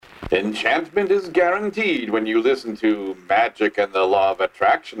Enchantment is guaranteed when you listen to Magic and the Law of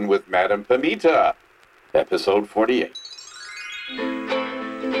Attraction with Madame Pamita, episode 48.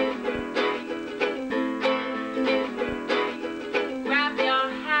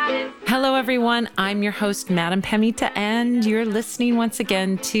 Hello, everyone. I'm your host, Madame Pamita, and you're listening once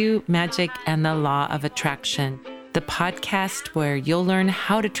again to Magic and the Law of Attraction, the podcast where you'll learn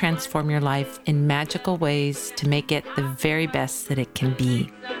how to transform your life in magical ways to make it the very best that it can be.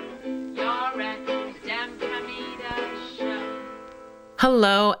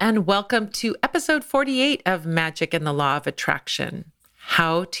 Hello, and welcome to episode 48 of Magic and the Law of Attraction,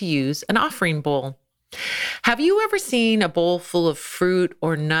 how to use an offering bowl. Have you ever seen a bowl full of fruit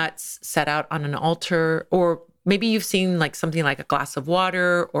or nuts set out on an altar? Or maybe you've seen something like a glass of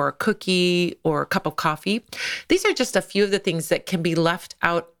water or a cookie or a cup of coffee. These are just a few of the things that can be left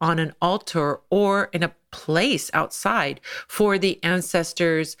out on an altar or in a place outside for the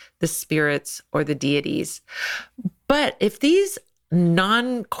ancestors, the spirits, or the deities. But if these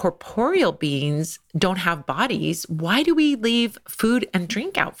non-corporeal beings don't have bodies, why do we leave food and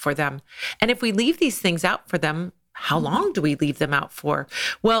drink out for them? And if we leave these things out for them, how long do we leave them out for?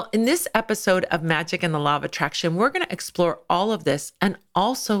 Well, in this episode of Magic and the Law of Attraction, we're going to explore all of this and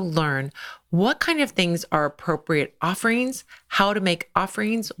also learn what kind of things are appropriate offerings, how to make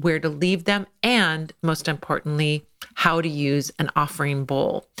offerings, where to leave them, and most importantly, how to use an offering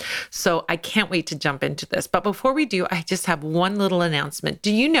bowl. So I can't wait to jump into this. But before we do, I just have one little announcement.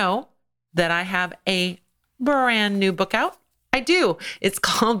 Do you know that I have a brand new book out? I do. It's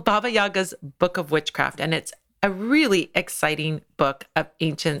called Baba Yaga's Book of Witchcraft, and it's a really exciting book of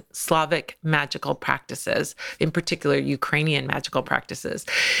ancient Slavic magical practices, in particular Ukrainian magical practices.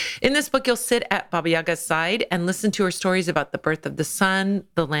 In this book, you'll sit at Baba Yaga's side and listen to her stories about the birth of the sun,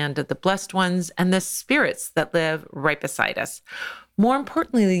 the land of the blessed ones, and the spirits that live right beside us. More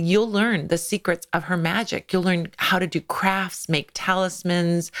importantly, you'll learn the secrets of her magic. You'll learn how to do crafts, make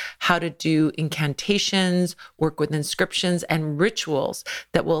talismans, how to do incantations, work with inscriptions and rituals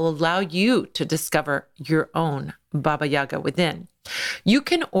that will allow you to discover your own Baba Yaga within. You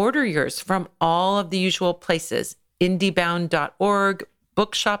can order yours from all of the usual places: indiebound.org,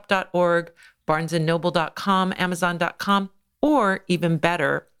 bookshop.org, barnesandnoble.com, amazon.com, or even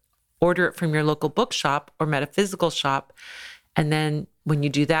better, order it from your local bookshop or metaphysical shop. And then when you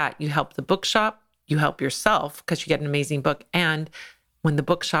do that, you help the bookshop, you help yourself because you get an amazing book. And when the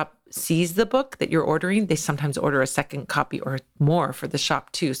bookshop sees the book that you're ordering, they sometimes order a second copy or more for the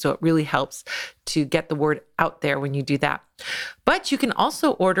shop too. So it really helps to get the word out there when you do that. But you can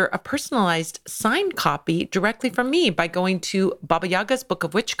also order a personalized signed copy directly from me by going to Baba Yaga's Book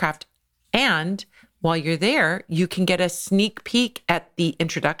of Witchcraft. And while you're there, you can get a sneak peek at the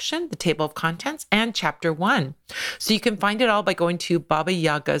introduction, the table of contents, and chapter 1. So you can find it all by going to Baba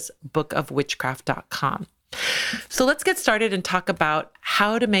Yaga's Book of Witchcraft.com. So let's get started and talk about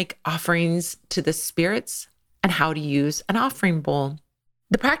how to make offerings to the spirits and how to use an offering bowl.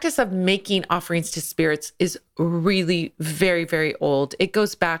 The practice of making offerings to spirits is really very, very old. It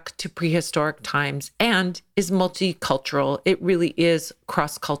goes back to prehistoric times and is multicultural. It really is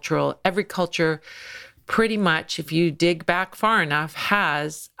cross-cultural. Every culture, pretty much, if you dig back far enough,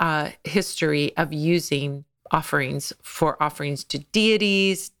 has a history of using offerings to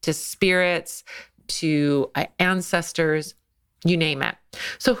deities, to spirits, to ancestors, you name it.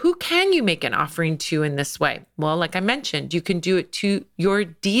 So who can you make an offering to in this way? Well, like I mentioned, you can do it to your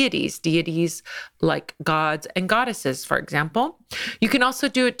deities like gods and goddesses, for example. You can also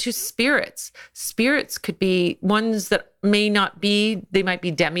do it to spirits. Spirits could be ones that they might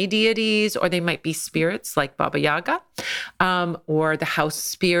be demi-deities, or they might be spirits like Baba Yaga, or the house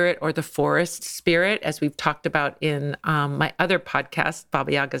spirit or the forest spirit, as we've talked about in my other podcast,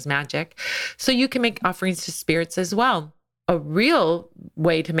 Baba Yaga's Magic. So you can make offerings to spirits as well. A real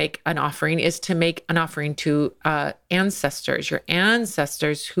way to make an offering is to make an offering to ancestors, your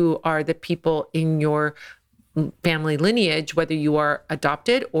ancestors who are the people in your family lineage, whether you are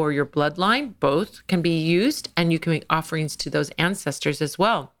adopted or your bloodline, both can be used, and you can make offerings to those ancestors as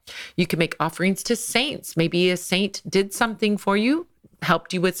well. You can make offerings to saints. Maybe a saint did something for you,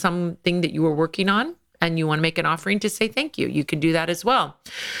 helped you with something that you were working on, and you want to make an offering to say thank you. You can do that as well.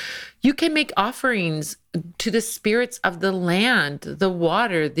 You can make offerings to the spirits of the land, the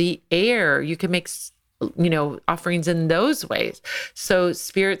water, the air. You can make, offerings in those ways. So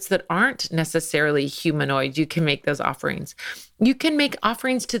spirits that aren't necessarily humanoid, you can make those offerings. You can make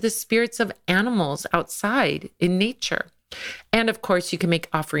offerings to the spirits of animals outside in nature. And of course, you can make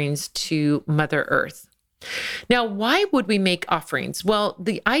offerings to Mother Earth. Now, why would we make offerings? Well,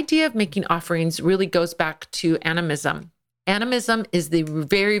 the idea of making offerings really goes back to animism. Animism is the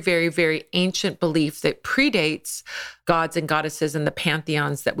very, very, very ancient belief that predates gods and goddesses and the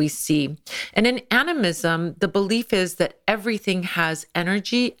pantheons that we see. And in animism, the belief is that everything has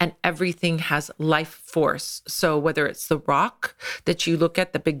energy and everything has life force. So whether it's the rock that you look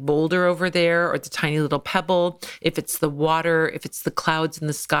at, the big boulder over there, or the tiny little pebble, if it's the water, if it's the clouds in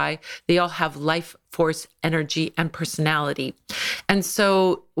the sky, they all have life force, energy, and personality. And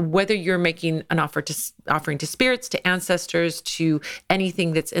so whether you're making an offering to spirits, to ancestors, to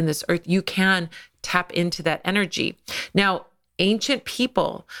anything that's in this earth, you can tap into that energy. Now, ancient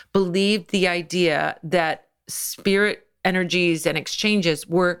people believed the idea that spirit energies and exchanges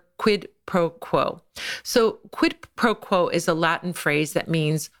were quid pro quo. So quid pro quo is a Latin phrase that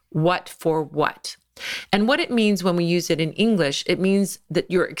means what for what. And what it means when we use it in English, it means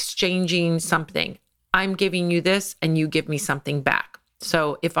that you're exchanging something. I'm giving you this and you give me something back.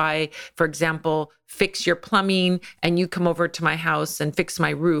 So if I, for example, fix your plumbing and you come over to my house and fix my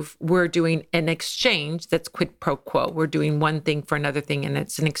roof, we're doing an exchange that's quid pro quo. We're doing one thing for another thing, and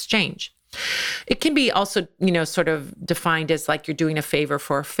it's an exchange. It can be also, sort of defined as like you're doing a favor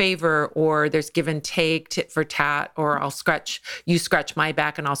for a favor, or there's give and take, tit for tat, or you scratch my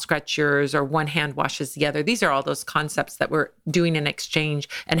back and I'll scratch yours, or one hand washes the other. These are all those concepts that we're doing an exchange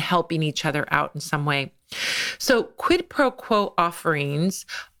and helping each other out in some way. So quid pro quo offerings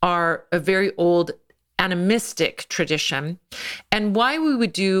are a very old animistic tradition. And why we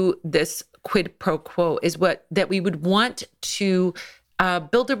would do this quid pro quo is that we would want to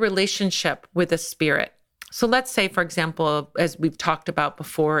build a relationship with a spirit. So let's say, for example, as we've talked about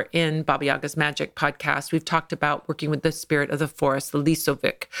before in Baba Yaga's Magic podcast, we've talked about working with the spirit of the forest, the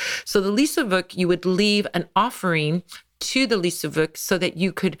Lisovik. So the Lisovik, you would leave an offering to the Lisovik so that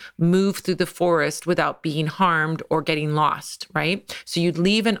you could move through the forest without being harmed or getting lost, right? So you'd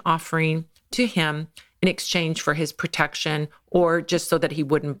leave an offering to him in exchange for his protection, or just so that he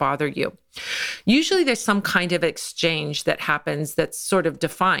wouldn't bother you. Usually there's some kind of exchange that happens that's sort of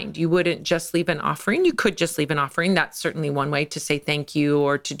defined. You wouldn't just leave an offering. You could just leave an offering. That's certainly one way to say thank you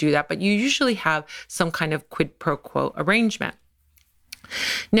or to do that, but you usually have some kind of quid pro quo arrangement.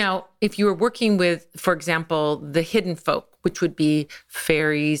 Now, if you were working with, for example, the hidden folk, which would be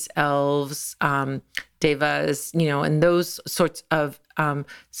fairies, elves, devas, and those sorts of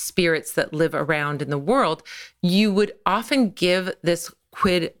spirits that live around in the world, you would often give this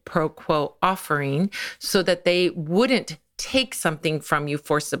quid pro quo offering so that they wouldn't take something from you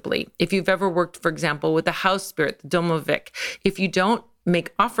forcibly. If you've ever worked, for example, with the house spirit, the Domovik, if you don't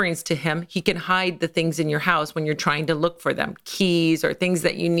make offerings to him, he can hide the things in your house when you're trying to look for them, keys or things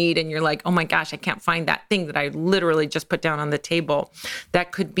that you need. And you're like, oh my gosh, I can't find that thing that I literally just put down on the table.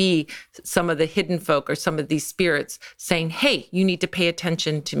 That could be some of the hidden folk or some of these spirits saying, hey, you need to pay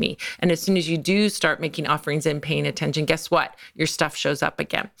attention to me. And as soon as you do start making offerings and paying attention, guess what? Your stuff shows up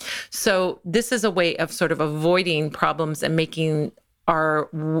again. So this is a way of sort of avoiding problems and making our,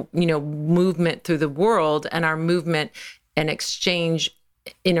 movement through the world and our movement and exchange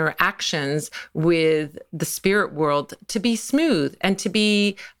interactions with the spirit world to be smooth and to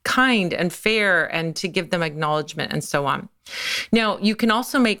be kind and fair and to give them acknowledgement and so on. Now, you can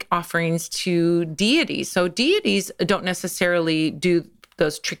also make offerings to deities. So deities don't necessarily do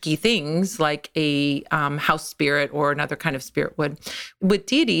those tricky things like a house spirit or another kind of spirit would. With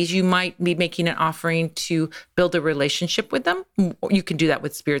deities, you might be making an offering to build a relationship with them. You can do that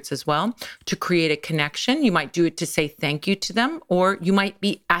with spirits as well, to create a connection. You might do it to say thank you to them, or you might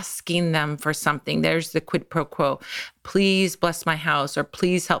be asking them for something. There's the quid pro quo. Please bless my house, or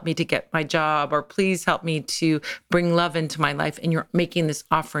please help me to get my job, or please help me to bring love into my life. And you're making this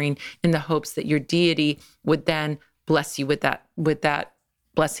offering in the hopes that your deity would then bless you with that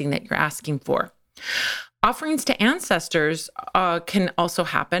blessing that you're asking for. Offerings to ancestors can also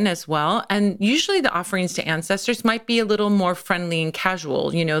happen as well. And usually the offerings to ancestors might be a little more friendly and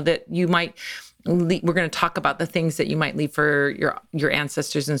casual, that you might we're going to talk about the things that you might leave for your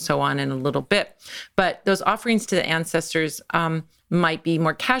ancestors and so on in a little bit. But those offerings to the ancestors might be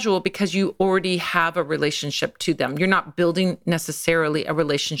more casual because you already have a relationship to them. You're not building necessarily a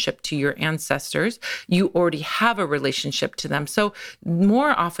relationship to your ancestors. You already have a relationship to them. So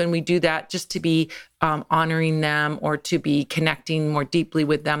more often we do that just to be honoring them or to be connecting more deeply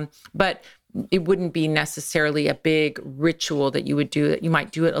with them. But it wouldn't be necessarily a big ritual that you would do. You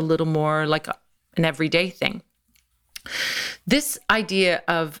might do it a little more like an everyday thing. This idea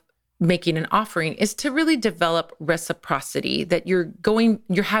of making an offering is to really develop reciprocity, that you're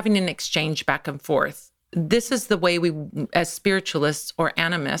having an exchange back and forth. this is the way we, as spiritualists or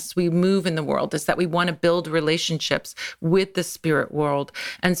animists, we move in the world, is that we want to build relationships with the spirit world.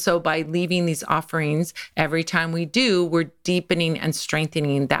 And so by leaving these offerings, every time we do, we're deepening and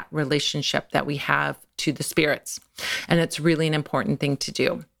strengthening that relationship that we have to the spirits. And it's really an important thing to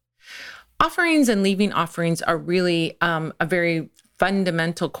do. Offerings and leaving offerings are really a very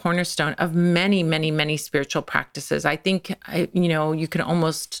fundamental cornerstone of many, many, many spiritual practices. I think, you can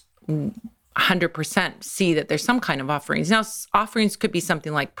almost 100% see that there's some kind of offerings. Now, offerings could be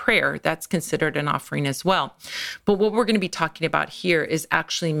something like prayer. That's considered an offering as well. But what we're going to be talking about here is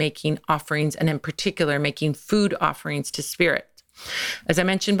actually making offerings, and in particular, making food offerings to spirit. As I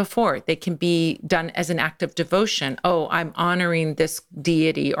mentioned before, they can be done as an act of devotion. Oh, I'm honoring this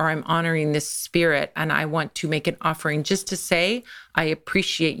deity, or I'm honoring this spirit, and I want to make an offering just to say, I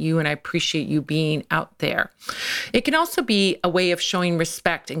appreciate you and I appreciate you being out there. It can also be a way of showing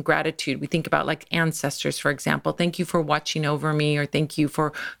respect and gratitude. We think about like ancestors, for example. Thank you for watching over me, or thank you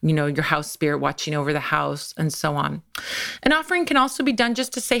for, your house spirit watching over the house, and so on. An offering can also be done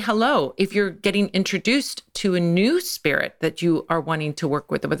just to say hello. If you're getting introduced to a new spirit that you are wanting to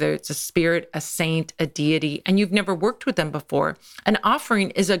work with, whether it's a spirit, a saint, a deity, and you've never worked with them before, an offering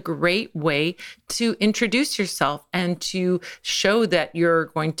is a great way to introduce yourself and to show that you're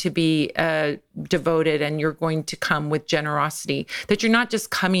going to be devoted and you're going to come with generosity, that you're not just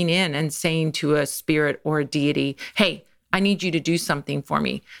coming in and saying to a spirit or a deity, hey, I need you to do something for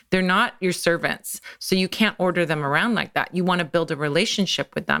me. They're not your servants, so you can't order them around like that. You want to build a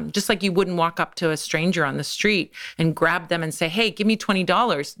relationship with them, just like you wouldn't walk up to a stranger on the street and grab them and say, hey, give me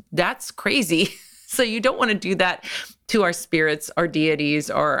 $20. That's crazy. So you don't want to do that to our spirits, our deities,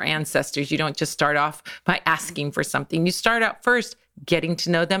 or our ancestors. You don't just start off by asking for something. You start out first getting to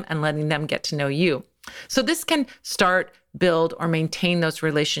know them and letting them get to know you. So this can start, build, or maintain those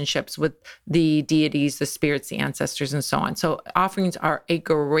relationships with the deities, the spirits, the ancestors, and so on. So offerings are a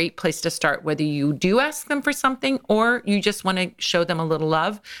great place to start, whether you do ask them for something or you just want to show them a little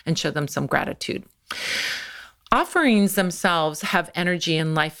love and show them some gratitude. Offerings themselves have energy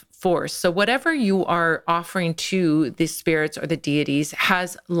and life force. So whatever you are offering to the spirits or the deities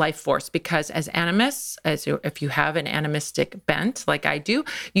has life force, because as animists, if you have an animistic bent like I do,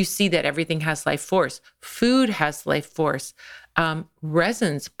 you see that everything has life force. Food has life force.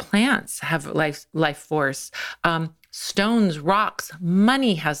 Resins, plants have life force. Stones, rocks,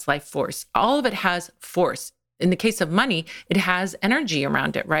 money has life force. All of it has force. In the case of money, it has energy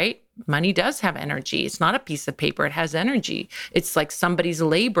around it, right? Money does have energy. It's not a piece of paper. It has energy. It's like somebody's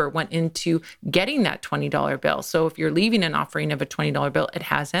labor went into getting that $20 bill. So if you're leaving an offering of a $20 bill, it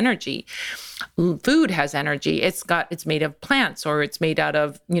has energy. Food has energy. It's made of plants, or it's made out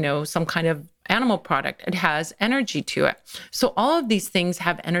of, some kind of animal product. It has energy to it. So all of these things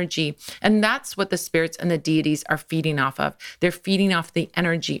have energy, and that's what the spirits and the deities are feeding off of. They're feeding off the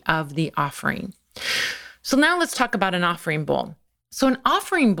energy of the offering. So now let's talk about an offering bowl. So an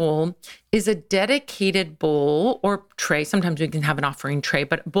offering bowl is a dedicated bowl or tray. Sometimes we can have an offering tray,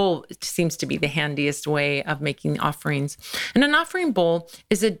 but a bowl seems to be the handiest way of making offerings. And an offering bowl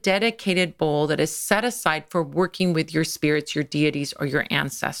is a dedicated bowl that is set aside for working with your spirits, your deities, or your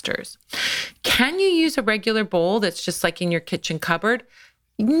ancestors. Can you use a regular bowl that's just like in your kitchen cupboard?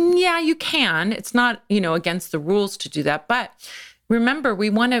 Yeah, you can. It's not, against the rules to do that. But remember, we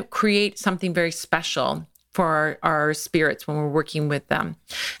want to create something very special for our spirits when we're working with them.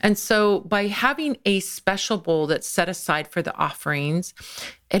 And so by having a special bowl that's set aside for the offerings,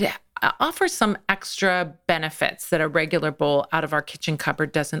 it offers some extra benefits that a regular bowl out of our kitchen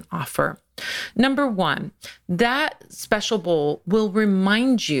cupboard doesn't offer. Number one, that special bowl will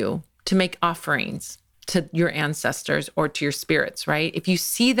remind you to make offerings to your ancestors or to your spirits, right? If you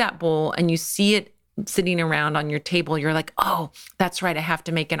see that bowl and you see it sitting around on your table, you're like, oh, that's right, I have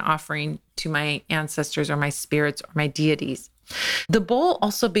to make an offering to my ancestors or my spirits or my deities. The bowl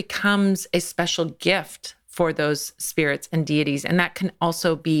also becomes a special gift for those spirits and deities, and that can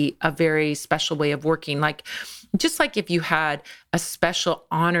also be a very special way of working. Just like if you had a special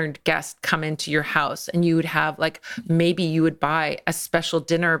honored guest come into your house, and you would have maybe you would buy a special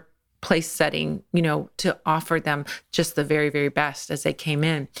dinner place setting, to offer them just the very, very best as they came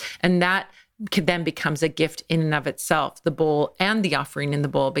in. And that then becomes a gift in and of itself. The bowl and the offering in the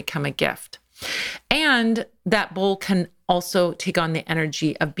bowl become a gift. And that bowl can also take on the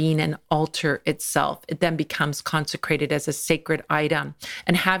energy of being an altar itself. It then becomes consecrated as a sacred item.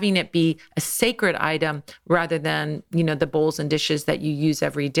 And having it be a sacred item rather than, the bowls and dishes that you use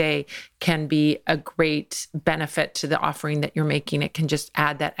every day can be a great benefit to the offering that you're making. It can just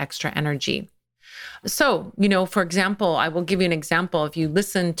add that extra energy. So, for example, I will give you an example. If you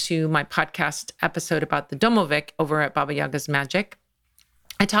listen to my podcast episode about the Domovik over at Baba Yaga's Magic,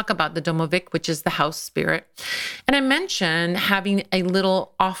 I talk about the Domovik, which is the house spirit. And I mention having a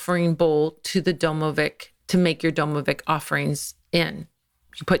little offering bowl to the Domovik to make your Domovik offerings in.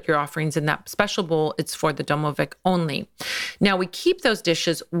 You put your offerings in that special bowl. It's for the Domovik only. Now, we keep those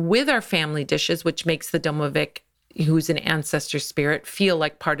dishes with our family dishes, which makes the Domovik, who's an ancestor spirit, feel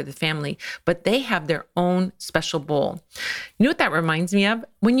like part of the family, but they have their own special bowl. You know what that reminds me of?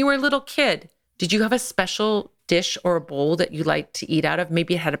 When you were a little kid, did you have a special dish or a bowl that you liked to eat out of?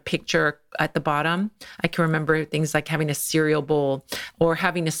 Maybe it had a picture at the bottom. I can remember things like having a cereal bowl or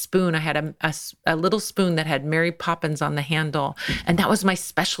having a spoon. I had a little spoon that had Mary Poppins on the handle. And that was my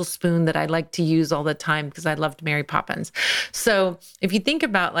special spoon that I liked to use all the time because I loved Mary Poppins. So if you think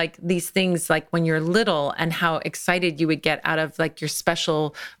about like these things, like when you're little and how excited you would get out of like your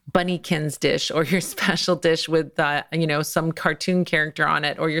special Bunnykins dish or your special dish with, some cartoon character on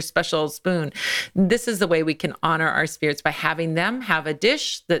it or your special spoon. This is the way we can honor our spirits by having them have a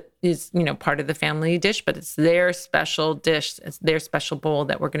dish that is, part of the family dish, but it's their special dish. It's their special bowl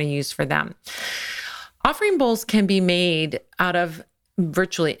that we're going to use for them. Offering bowls can be made out of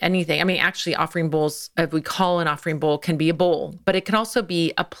virtually anything. I mean, actually, offering bowls, if we call an offering bowl, can be a bowl, but it can also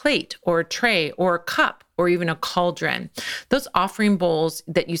be a plate or a tray or a cup or even a cauldron. Those offering bowls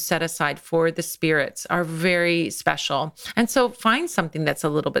that you set aside for the spirits are very special. And so find something that's a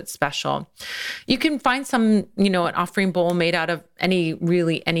little bit special. You can find an offering bowl made out of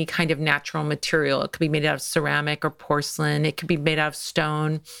any kind of natural material. It could be made out of ceramic or porcelain. It could be made out of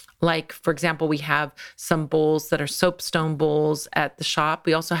stone. Like, for example, we have some bowls that are soapstone bowls at the shop.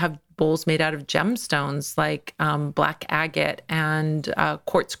 We also have bowls made out of gemstones like black agate and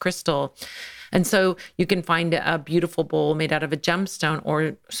quartz crystal. And so you can find a beautiful bowl made out of a gemstone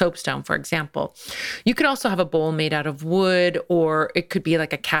or soapstone, for example. You could also have a bowl made out of wood, or it could be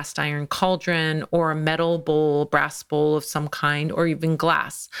like a cast iron cauldron or a metal bowl, brass bowl of some kind, or even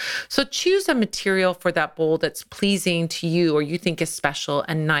glass. So choose a material for that bowl that's pleasing to you or you think is special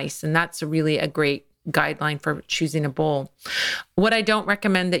and nice. And that's really a great guideline for choosing a bowl. What I don't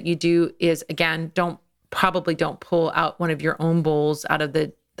recommend that you do is, again, don't pull out one of your own bowls out of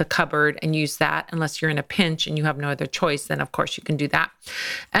the cupboard and use that unless you're in a pinch and you have no other choice. Then of course you can do that.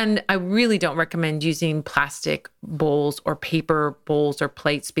 And I really don't recommend using plastic bowls or paper bowls or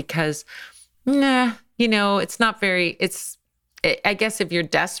plates because, it's not very, I guess if you're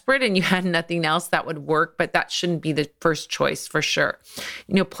desperate and you had nothing else, that would work, but that shouldn't be the first choice for sure.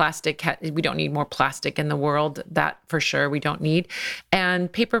 Plastic, we don't need more plastic in the world. That for sure we don't need.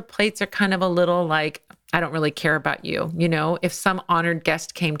 And paper plates are kind of a little like, I don't really care about you. If some honored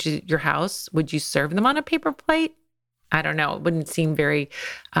guest came to your house, would you serve them on a paper plate? I don't know. It wouldn't seem very,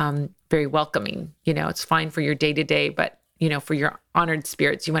 very welcoming. It's fine for your day to day, but for your honored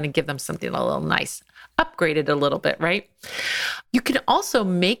spirits, you want to give them something a little nice, upgrade it a little bit, right? You can also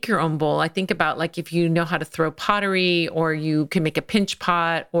make your own bowl. I think about like if you know how to throw pottery, or you can make a pinch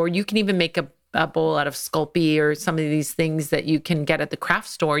pot, or you can even make a bowl out of Sculpey or some of these things that you can get at the craft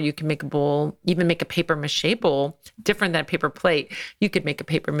store. You can make a bowl, even make a paper mache bowl, different than a paper plate. You could make a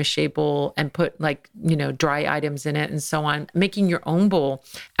paper mache bowl and put dry items in it and so on. Making your own bowl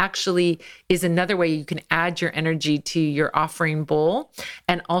actually is another way you can add your energy to your offering bowl.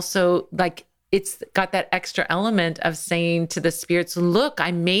 And also it's got that extra element of saying to the spirits, look,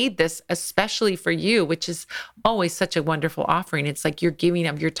 I made this especially for you, which is always such a wonderful offering. It's like you're giving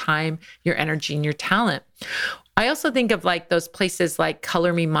of your time, your energy, and your talent. I also think of like those places like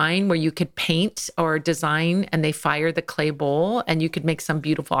Color Me Mine, where you could paint or design and they fire the clay bowl, and you could make some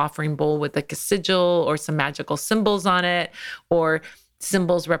beautiful offering bowl with like a sigil or some magical symbols on it, or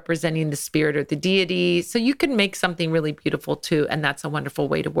symbols representing the spirit or the deity. So you can make something really beautiful too. And that's a wonderful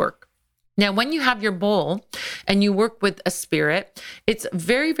way to work. Now, when you have your bowl and you work with a spirit, it's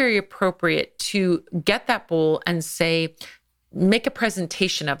very, very appropriate to get that bowl and say, make a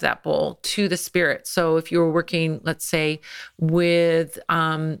presentation of that bowl to the spirit. So if you're working, let's say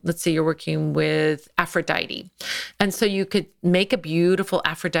you're working with Aphrodite. And so you could make a beautiful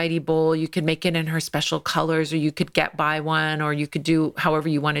Aphrodite bowl. You could make it in her special colors, or you could buy one, or you could do however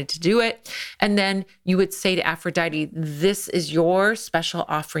you wanted to do it. And then you would say to Aphrodite, this is your special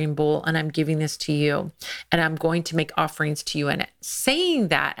offering bowl, and I'm giving this to you. And I'm going to make offerings to you. And saying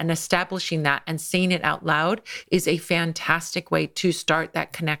that and establishing that and saying it out loud is a fantastic way to start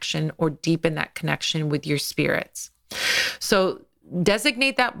that connection or deepen that connection with your spirits. So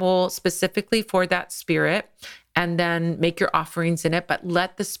designate that bowl specifically for that spirit and then make your offerings in it, but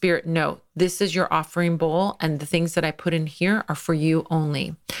let the Spirit know this is your offering bowl, and the things that I put in here are for you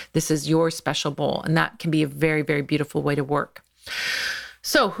only. This is your special bowl, and that can be a very, very beautiful way to work.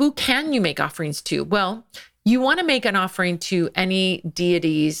 So who can you make offerings to? Well, you want to make an offering to any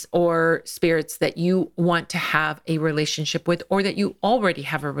deities or spirits that you want to have a relationship with, or that you already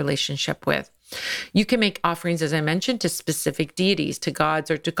have a relationship with. You can make offerings, as I mentioned, to specific deities, to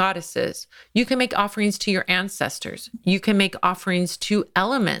gods or to goddesses. You can make offerings to your ancestors. You can make offerings to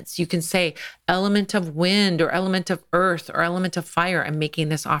elements. You can say element of wind or element of earth or element of fire. I'm making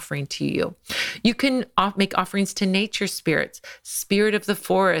this offering to you. You can make offerings to nature spirits, spirit of the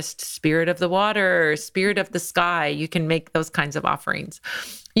forest, spirit of the water, spirit of the sky. You can make those kinds of offerings.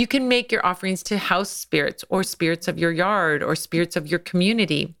 You can make your offerings to house spirits or spirits of your yard or spirits of your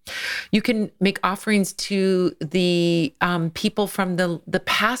community. You can make offerings to the people from the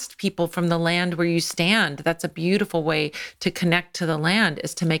past people from the land where you stand. That's a beautiful way to connect to the land,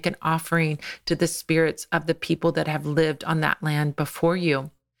 is to make an offering to the spirits of the people that have lived on that land before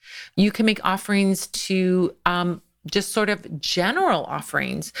you. You can make offerings to just sort of general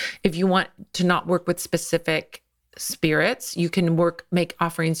offerings. If you want to not work with specific spirits, you can make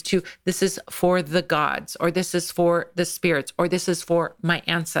offerings to, this is for the gods, or this is for the spirits, or this is for my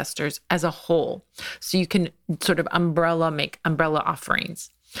ancestors as a whole. So you can sort of make umbrella offerings.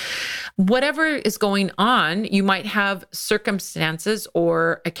 Whatever is going on, you might have circumstances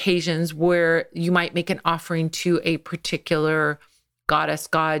or occasions where you might make an offering to a particular goddess,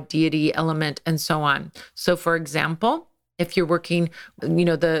 god, deity, element, and so on. So for example, if you're working,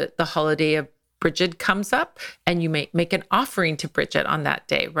 the holiday of Bridget comes up, and you make an offering to Bridget on that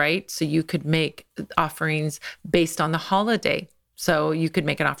day, right? So you could make offerings based on the holiday. So you could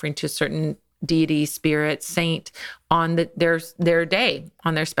make an offering to a certain deity, spirit, saint on their day,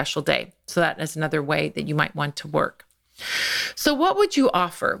 on their special day. So that is another way that you might want to work. So what would you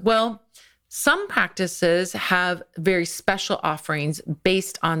offer? Well, some practices have very special offerings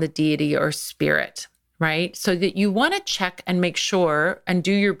based on the deity or spirit, right? So that you want to check and make sure and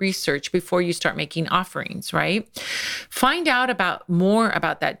do your research before you start making offerings, right? Find out more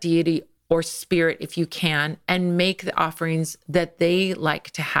about that deity or spirit if you can, and make the offerings that they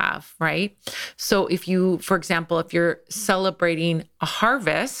like to have, right? So for example, if you're celebrating a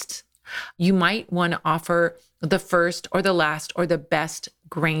harvest, you might want to offer the first or the last or the best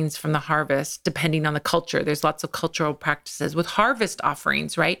grains from the harvest, depending on the culture. There's lots of cultural practices with harvest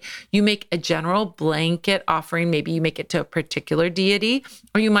offerings, right? You make a general blanket offering. Maybe you make it to a particular deity,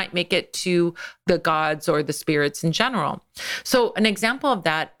 or you might make it to the gods or the spirits in general. So an example of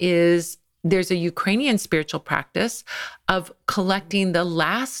that is there's a Ukrainian spiritual practice of collecting the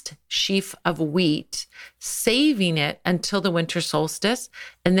last sheaf of wheat, saving it until the winter solstice,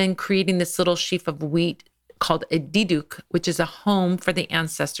 and then creating this little sheaf of wheat called a diduk, which is a home for the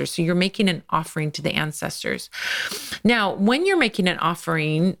ancestors. So you're making an offering to the ancestors. Now, when you're making an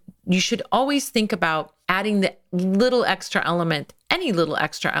offering, you should always think about adding the little extra element, any little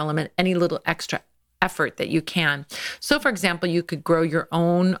extra effort that you can. So for example, you could grow your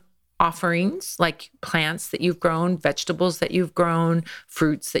own offerings, like plants that you've grown, vegetables that you've grown,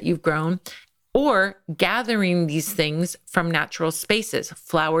 fruits that you've grown, or gathering these things from natural spaces.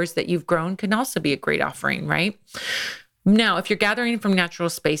 Flowers that you've grown can also be a great offering, right? Now, if you're gathering from natural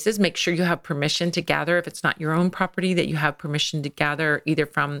spaces, make sure you have permission to gather. If it's not your own property, that you have permission to gather either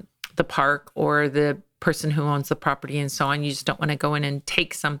from the park or the person who owns the property and so on. You just don't want to go in and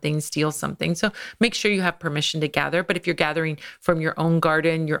take something, steal something. So make sure you have permission to gather. But if you're gathering from your own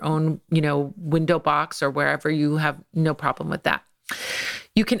garden, your own, window box or wherever, you have no problem with that.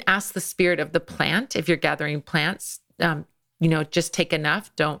 You can ask the spirit of the plant. If you're gathering plants, just take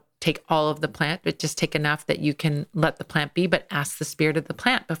enough. Don't take all of the plant, but just take enough that you can let the plant be, but ask the spirit of the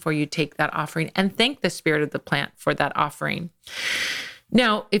plant before you take that offering, and thank the spirit of the plant for that offering.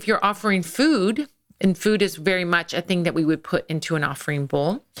 Now, if you're offering food, and food is very much a thing that we would put into an offering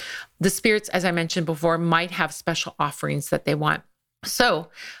bowl, the spirits, as I mentioned before, might have special offerings that they want. So,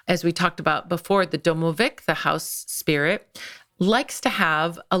 as we talked about before, the domovik, the house spirit, likes to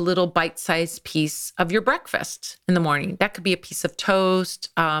have a little bite-sized piece of your breakfast in the morning. That could be a piece of toast.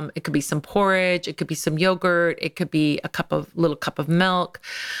 It could be some porridge. It could be some yogurt. It could be a little cup of milk.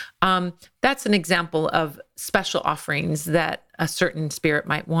 That's an example of special offerings that a certain spirit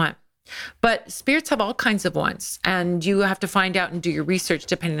might want. But spirits have all kinds of wants, and you have to find out and do your research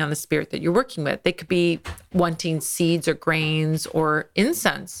depending on the spirit that you're working with. They could be wanting seeds or grains or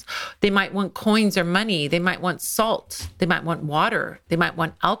incense. They might want coins or money. They might want salt. They might want water. They might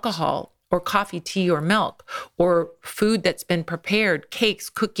want alcohol or coffee, tea, or milk, or food that's been prepared, cakes,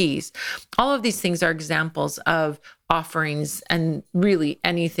 cookies. All of these things are examples of offerings, and really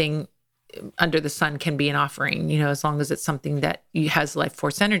anything under the sun can be an offering, as long as it's something that has life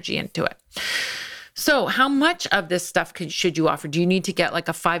force energy into it. So how much of this stuff should you offer? Do you need to get like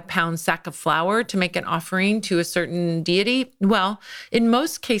a 5-pound sack of flour to make an offering to a certain deity? Well, in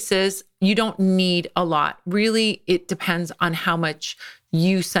most cases, you don't need a lot. Really, it depends on how much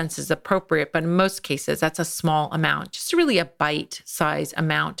you sense is appropriate. But in most cases, that's a small amount. Just really a bite size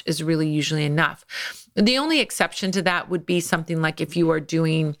amount is really usually enough. The only exception to that would be something like if you are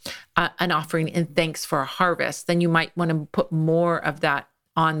doing an offering in thanks for a harvest, then you might want to put more of that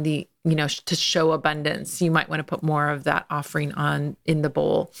on the, to show abundance. You might want to put more of that offering on in the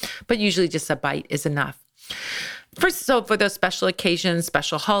bowl, but usually just a bite is enough. So for those special occasions,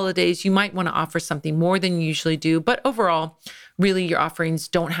 special holidays, you might want to offer something more than you usually do. But overall, really your offerings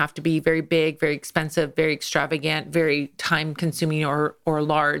don't have to be very big, very expensive, very extravagant, very time consuming or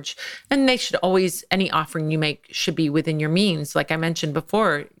large. And any offering you make should be within your means. Like I mentioned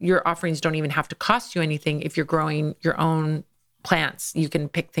before, your offerings don't even have to cost you anything if you're growing your own plants. You can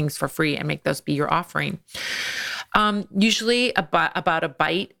pick things for free and make those be your offering. Usually about a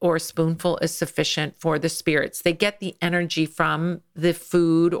bite or a spoonful is sufficient for the spirits. They get the energy from the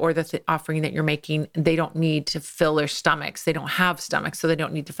food or the offering that you're making. They don't need to fill their stomachs. They don't have stomachs, so they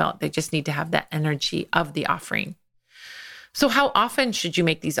don't need to fill it. They just need to have that energy of the offering. So how often should you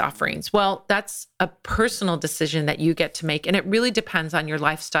make these offerings? Well, that's a personal decision that you get to make. And it really depends on your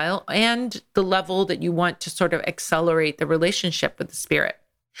lifestyle and the level that you want to sort of accelerate the relationship with the spirit.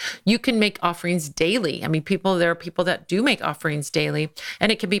 You can make offerings daily. There are people that do make offerings daily,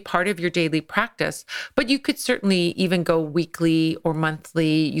 and it can be part of your daily practice, but you could certainly even go weekly or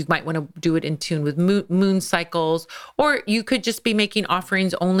monthly. You might want to do it in tune with moon cycles, or you could just be making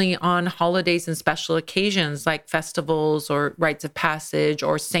offerings only on holidays and special occasions like festivals or rites of passage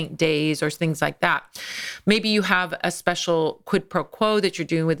or saint days or things like that. Maybe you have a special quid pro quo that you're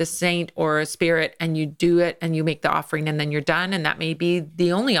doing with a saint or a spirit, and you do it and you make the offering and then you're done. And that may be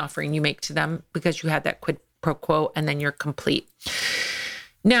the only offering you make to them because you had that quid pro quo and then you're complete.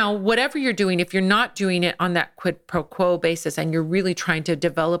 Now, whatever you're doing, if you're not doing it on that quid pro quo basis and you're really trying to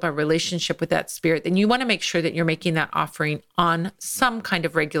develop a relationship with that spirit, then you want to make sure that you're making that offering on some kind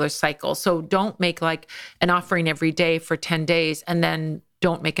of regular cycle. So don't make like an offering every day for 10 days and then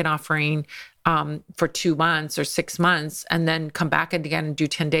don't make an offering for 2 months or 6 months and then come back again and do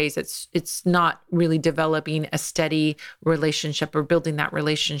 10 days. It's not really developing a steady relationship or building that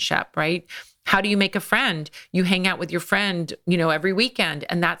relationship, right? How do you make a friend? You hang out with your friend, every weekend,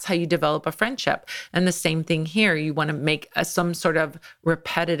 and that's how you develop a friendship. And the same thing here. You want to make some sort of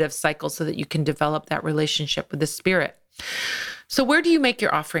repetitive cycle so that you can develop that relationship with the spirit. So where do you make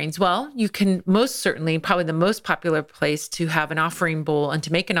your offerings? Well, you can most certainly, probably the most popular place to have an offering bowl and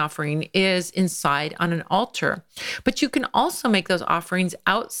to make an offering is inside on an altar. But you can also make those offerings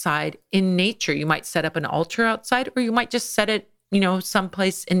outside in nature. You might set up an altar outside, or you might just set it,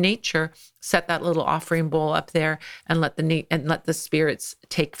 someplace in nature, set that little offering bowl up there and let the spirits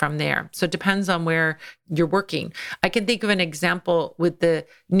take from there. So it depends on where you're working. I can think of an example with the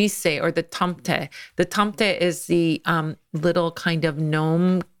Nisse or the Tomte. The Tomte is the little kind of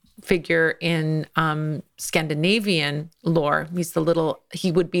gnome figure in Scandinavian lore.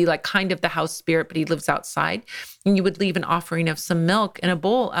 He would be like kind of the house spirit, but he lives outside. And you would leave an offering of some milk in a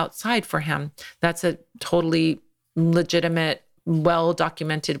bowl outside for him. That's a totally legitimate,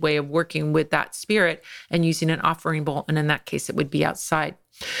 well-documented way of working with that spirit and using an offering bowl. And in that case, it would be outside.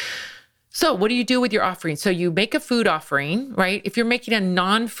 So what do you do with your offering? So you make a food offering, right? If you're making a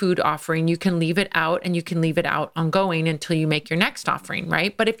non-food offering, you can leave it out and you can leave it out ongoing until you make your next offering,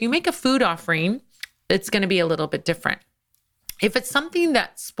 right? But if you make a food offering, it's going to be a little bit different. If it's something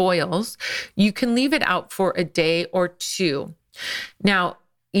that spoils, you can leave it out for a day or two. Now,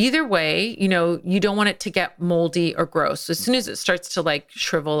 either way, you don't want it to get moldy or gross. As soon as it starts to like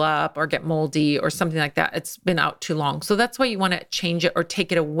shrivel up or get moldy or something like that, it's been out too long. So that's why you want to change it or take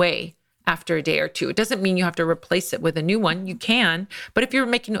it away after a day or two. It doesn't mean you have to replace it with a new one. You can, but if you're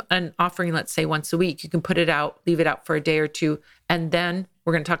making an offering, let's say once a week, you can put it out, leave it out for a day or two, and then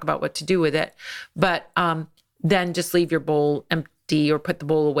we're going to talk about what to do with it. But then just leave your bowl empty or put the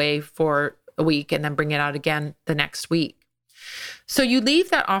bowl away for a week and then bring it out again the next week. So you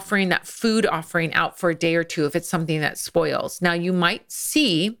leave that offering, that food offering, out for a day or two if it's something that spoils. Now you might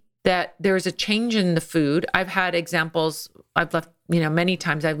see that there's a change in the food. I've had examples, I've left, many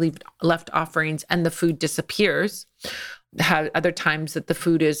times I've left offerings and the food disappears. have other times that the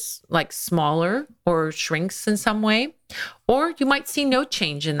food is like smaller or shrinks in some way, or you might see no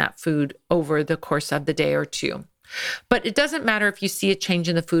change in that food over the course of the day or two. But it doesn't matter if you see a change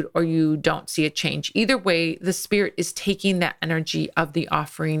in the food or you don't see a change. Either way, the spirit is taking that energy of the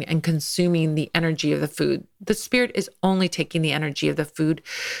offering and consuming the energy of the food. The spirit is only taking the energy of the food.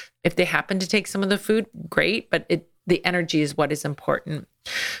 If they happen to take some of the food, great, but the energy is what is important.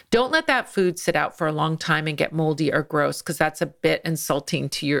 Don't let that food sit out for a long time and get moldy or gross, because that's a bit insulting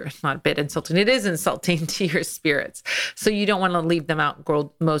to your, not a bit insulting, it is insulting to your spirits. So you don't want to leave them out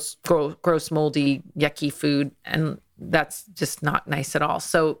gross, moldy, yucky food. And that's just not nice at all.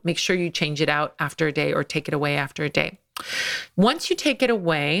 So make sure you change it out after a day or take it away after a day. Once you take it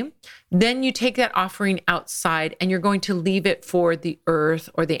away, then you take that offering outside and you're going to leave it for the earth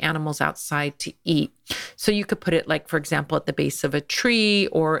or the animals outside to eat. So you could put it, like, for example, at the base of a tree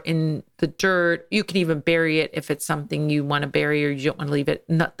or in the dirt. You can even bury it if it's something you want to bury or you don't want to leave it,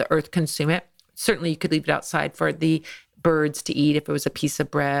 not the earth consume it. Certainly you could leave it outside for the birds to eat. If it was a piece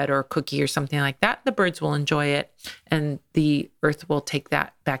of bread or a cookie or something like that, the birds will enjoy it and the earth will take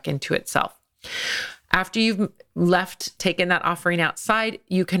that back into itself. After you've taken that offering outside,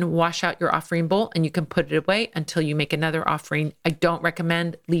 you can wash out your offering bowl and you can put it away until you make another offering. I don't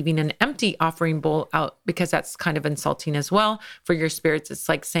recommend leaving an empty offering bowl out because that's kind of insulting as well for your spirits. It's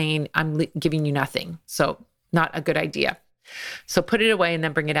like saying, I'm giving you nothing. So not a good idea. So put it away and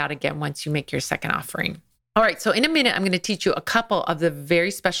then bring it out again once you make your second offering. All right, so in a minute, I'm going to teach you a couple of the very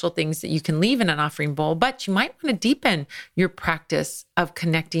special things that you can leave in an offering bowl, but you might want to deepen your practice of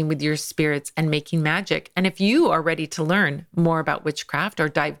connecting with your spirits and making magic. And if you are ready to learn more about witchcraft or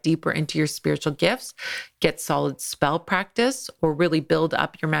dive deeper into your spiritual gifts, get solid spell practice, or really build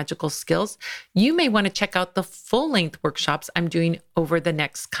up your magical skills, you may want to check out the full-length workshops I'm doing over the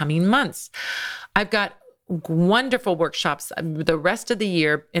next coming months. I've got wonderful workshops the rest of the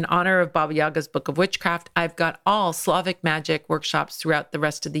year in honor of Baba Yaga's Book of Witchcraft. I've got all Slavic magic workshops throughout the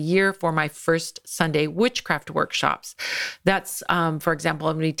rest of the year for my first Sunday witchcraft workshops. That's, for example,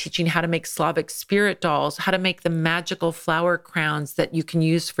 I'm going to be teaching how to make Slavic spirit dolls, how to make the magical flower crowns that you can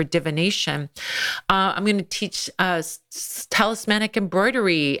use for divination. I'm going to teach talismanic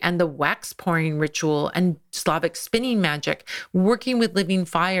embroidery and the wax pouring ritual and Slavic spinning magic, working with living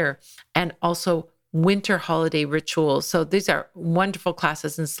fire, and also winter holiday rituals. So these are wonderful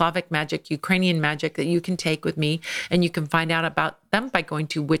classes in Slavic magic, Ukrainian magic that you can take with me, and you can find out about them by going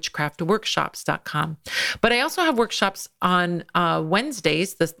to witchcraftworkshops.com. But I also have workshops on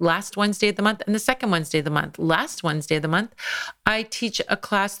Wednesdays, the last Wednesday of the month and the second Wednesday of the month. Last Wednesday of the month, I teach a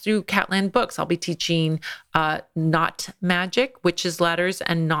class through Catland Books. I'll be teaching knot magic, witches' ladders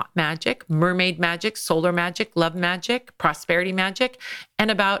and knot magic, mermaid magic, solar magic, love magic, prosperity magic, and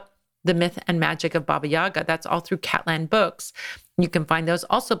about the myth and magic of Baba Yaga. That's all through Catland Books. You can find those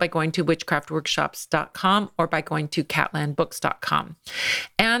also by going to witchcraftworkshops.com or by going to catlandbooks.com.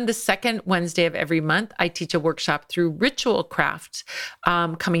 And the second Wednesday of every month, I teach a workshop through Ritual Craft.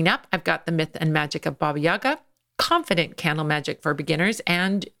 Coming up, I've got the myth and magic of Baba Yaga, confident candle magic for beginners,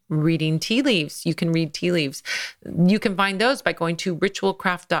 and reading tea leaves. You can read tea leaves. You can find those by going to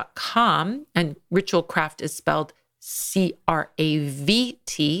ritualcraft.com, and Ritual Craft is spelled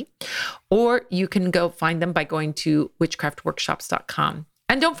CRAVT, or you can go find them by going to witchcraftworkshops.com.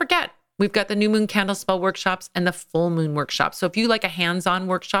 And don't forget, we've got the new moon candle spell workshops and the full moon workshop. So if you like a hands-on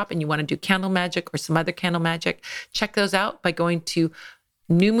workshop and you want to do candle magic or some other candle magic, check those out by going to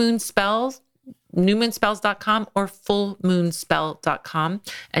newmoonspells.com or fullmoonspell.com,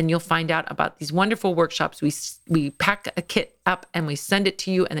 and you'll find out about these wonderful workshops. We pack a kit up and we send it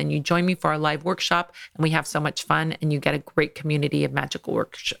to you, and then you join me for our live workshop, and we have so much fun, and you get a great community of magical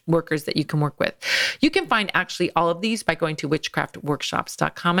workers that you can work with. You can find actually all of these by going to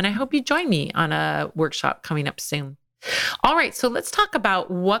witchcraftworkshops.com, and I hope you join me on a workshop coming up soon. All right, so let's talk about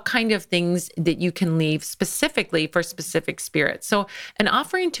what kind of things that you can leave specifically for specific spirits. So an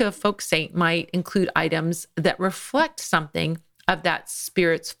offering to a folk saint might include items that reflect something of that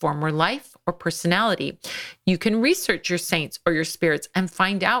spirit's former life or personality. You can research your saints or your spirits and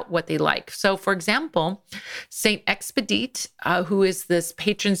find out what they like. So for example, Saint Expedite, who is this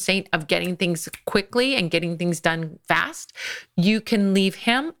patron saint of getting things quickly and getting things done fast, you can leave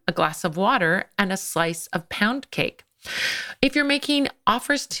him a glass of water and a slice of pound cake. If you're making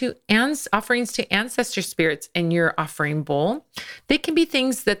offerings to ancestor spirits in your offering bowl, they can be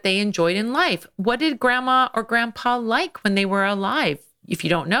things that they enjoyed in life. What did grandma or grandpa like when they were alive? If you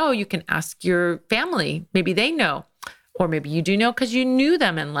don't know, you can ask your family. Maybe they know. Or maybe you do know because you knew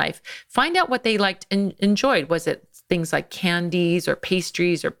them in life. Find out what they liked and enjoyed. Was it things like candies or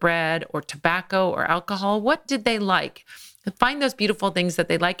pastries or bread or tobacco or alcohol. What did they like? Find those beautiful things that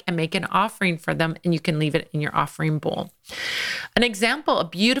they like and make an offering for them, and you can leave it in your offering bowl. An example, a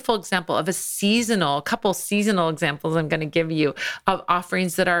beautiful example of a couple seasonal examples I'm going to give you of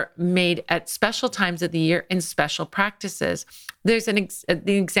offerings that are made at special times of the year in special practices. There's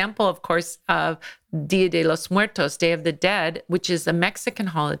the example, of course, of Dia de los Muertos, Day of the Dead, which is a Mexican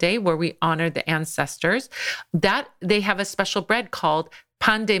holiday where we honor the ancestors. That they have a special bread called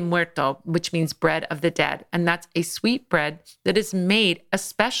Pan de Muerto, which means bread of the dead. And that's a sweet bread that is made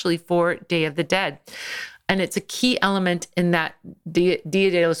especially for Day of the Dead. And it's a key element in that Dia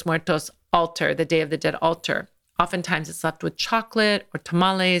de los Muertos altar, the Day of the Dead altar. Oftentimes it's left with chocolate or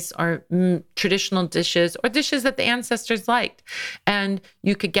tamales or traditional dishes or dishes that the ancestors liked. And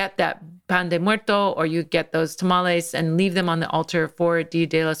you could get that pan de muerto or you get those tamales and leave them on the altar for Dia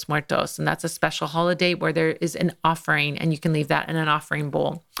de los Muertos. And that's a special holiday where there is an offering and you can leave that in an offering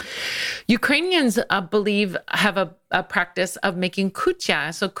bowl. Ukrainians have a practice of making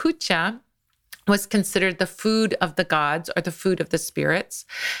kutia. So kutia was considered the food of the gods or the food of the spirits.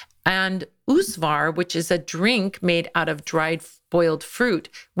 And usvar, which is a drink made out of dried boiled fruit,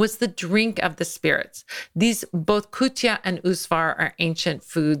 was the drink of the spirits. These, both kutia and usvar, are ancient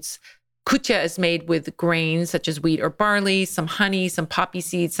foods. Kutia is made with grains such as wheat or barley, some honey, some poppy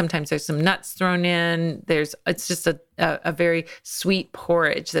seeds. Sometimes there's some nuts thrown in. It's just a very sweet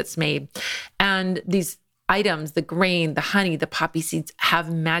porridge that's made. And these items, the grain, the honey, the poppy seeds, have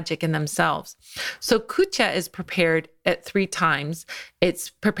magic in themselves. So kutia is prepared at 3 times. It's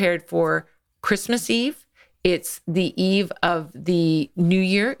prepared for Christmas Eve. It's the eve of the New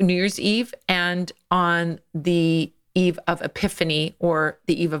Year's Eve, and on the eve of Epiphany, or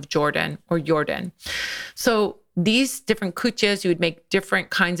the eve of Jordan. So these different kutias, you would make different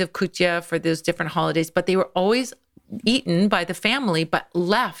kinds of kutia for those different holidays, but they were always eaten by the family, but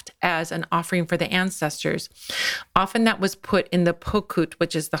left as an offering for the ancestors. Often that was put in the pokut,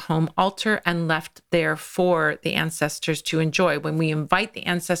 which is the home altar, and left there for the ancestors to enjoy. When we invite the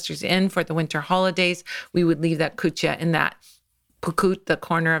ancestors in for the winter holidays, we would leave that kutia in that pokut, the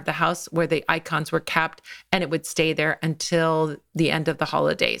corner of the house where the icons were kept, and it would stay there until the end of the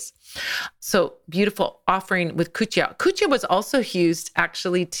holidays. So beautiful offering with kutia. Kutia was also used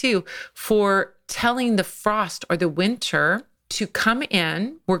actually too for telling the frost or the winter to come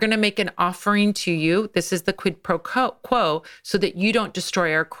in. We're going to make an offering to you. This is the quid pro quo, so that you don't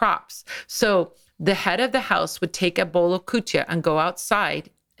destroy our crops. So the head of the house would take a bowl of kutia and go outside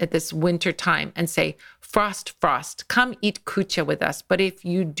at this winter time and say, "Frost, frost, come eat kutia with us. But if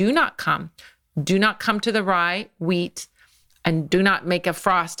you do not come to the rye, wheat, and do not make a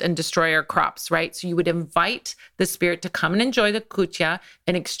frost and destroy our crops," right? So you would invite the spirit to come and enjoy the kutia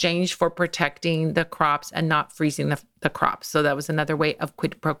in exchange for protecting the crops and not freezing the crops. So that was another way of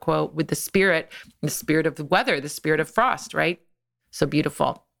quid pro quo with the spirit of the weather, the spirit of frost, right? So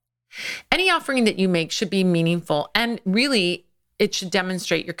beautiful. Any offering that you make should be meaningful, and really it should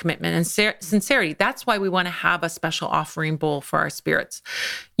demonstrate your commitment and sincerity. That's why we want to have a special offering bowl for our spirits.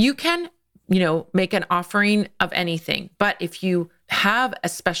 You can make an offering of anything. But if you have a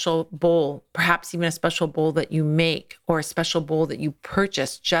special bowl, perhaps even a special bowl that you make or a special bowl that you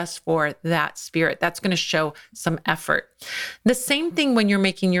purchase just for that spirit, that's going to show some effort. The same thing when you're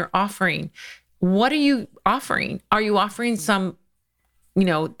making your offering. What are you offering? Are you offering some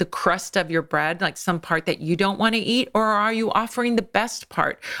the crust of your bread, like some part that you don't want to eat? Or are you offering the best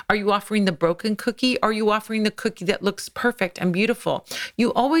part? Are you offering the broken cookie? Or are you offering the cookie that looks perfect and beautiful?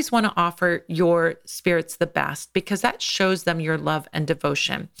 You always want to offer your spirits the best, because that shows them your love and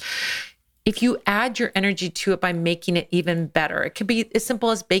devotion. If you add your energy to it by making it even better, it could be as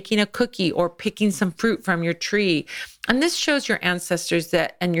simple as baking a cookie or picking some fruit from your tree. And this shows your ancestors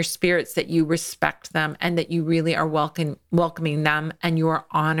and your spirits that you respect them and that you really are welcoming them and you are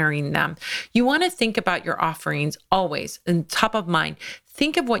honoring them. You want to think about your offerings always in top of mind.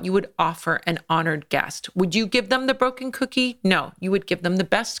 Think of what you would offer an honored guest. Would you give them the broken cookie? No, you would give them the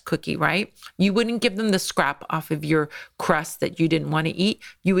best cookie, right? You wouldn't give them the scrap off of your crust that you didn't want to eat.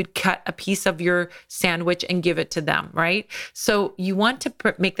 You would cut a piece of your sandwich and give it to them, right? So you want to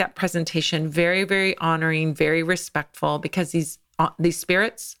make that presentation very, very honoring, very respectful, because these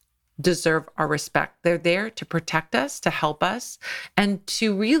spirits deserve our respect. They're there to protect us, to help us, and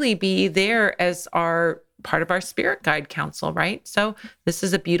to really be there as our part of our spirit guide council, right? So this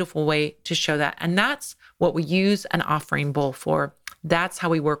is a beautiful way to show that. And that's what we use an offering bowl for. That's how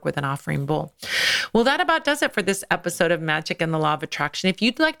we work with an offering bowl. Well, that about does it for this episode of Magic and the Law of Attraction. If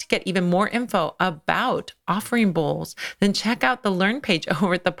you'd like to get even more info about offering bowls, then check out the Learn page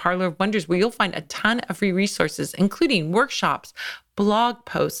over at the Parlor of Wonders, where you'll find a ton of free resources, including workshops, blog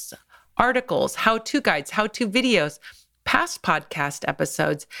posts, articles, how-to guides, how-to videos, past podcast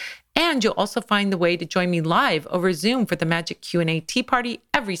episodes, and you'll also find the way to join me live over Zoom for the Magic Q&A Tea Party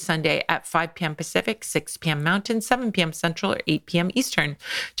every Sunday at 5 p.m. Pacific, 6 p.m. Mountain, 7 p.m. Central, or 8 p.m. Eastern.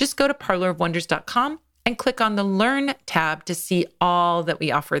 Just go to parlorofwonders.com and click on the Learn tab to see all that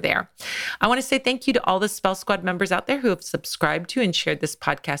we offer there. I want to say thank you to all the Spell Squad members out there who have subscribed to and shared this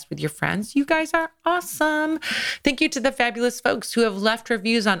podcast with your friends. You guys are awesome. Thank you to the fabulous folks who have left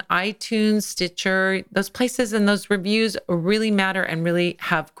reviews on iTunes, Stitcher. Those places and those reviews really matter and really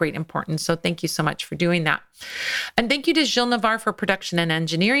have great importance. So thank you so much for doing that. And thank you to Gilles Navarre for production and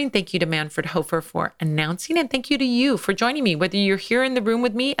engineering. Thank you to Manfred Hofer for announcing. And thank you to you for joining me, whether you're here in the room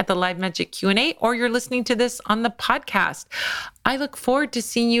with me at the Live Magic Q&A or you're listening to this on the podcast. I look forward to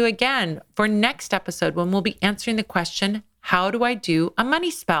seeing you again for next episode when we'll be answering the question, how do I do a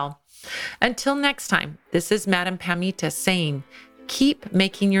money spell? Until next time, this is Madame Pamita saying, keep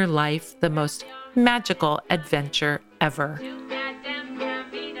making your life the most magical adventure ever.